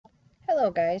Hello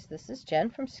guys, this is Jen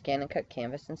from ScanNCut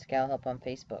Canvas and Scal Help on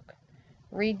Facebook.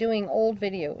 Redoing old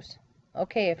videos.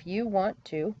 Okay, if you want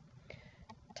to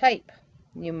type,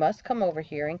 you must come over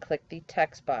here and click the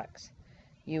text box.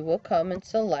 You will come and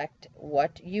select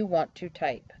what you want to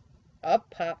type. Up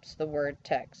pops the word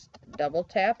text. Double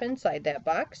tap inside that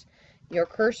box. Your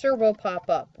cursor will pop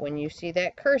up. When you see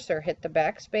that cursor, hit the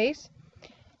backspace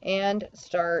and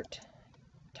start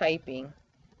typing.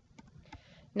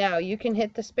 Now you can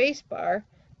hit the space bar,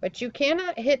 but you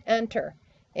cannot hit enter.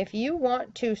 If you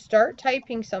want to start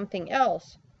typing something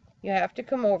else, you have to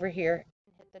come over here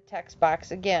and hit the text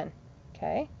box again.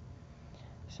 Okay,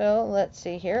 so let's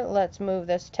see here. Let's move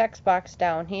this text box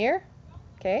down here.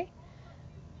 Okay,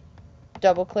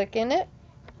 double click in it.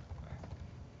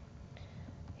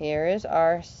 Here is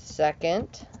our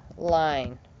second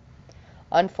line.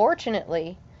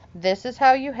 Unfortunately, this is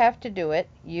how you have to do it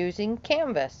using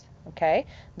Canvas. Okay,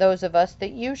 those of us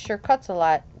that use ScanNCut a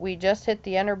lot, we just hit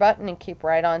the enter button and keep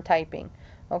right on typing.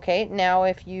 Okay, now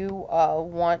if you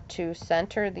want to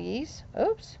center these,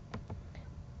 oops,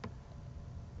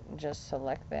 just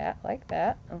select that like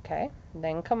that. Okay,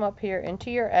 then come up here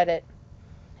into your edit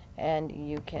and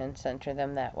you can center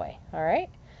them that way. All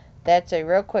right, that's a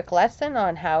real quick lesson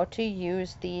on how to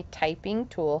use the typing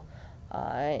tool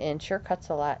in ScanNCut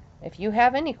a lot. If you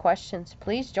have any questions,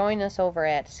 please join us over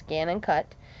at ScanNCut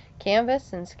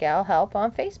Canvas and Scal Help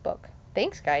on Facebook.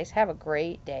 Thanks guys, have a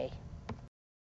great day.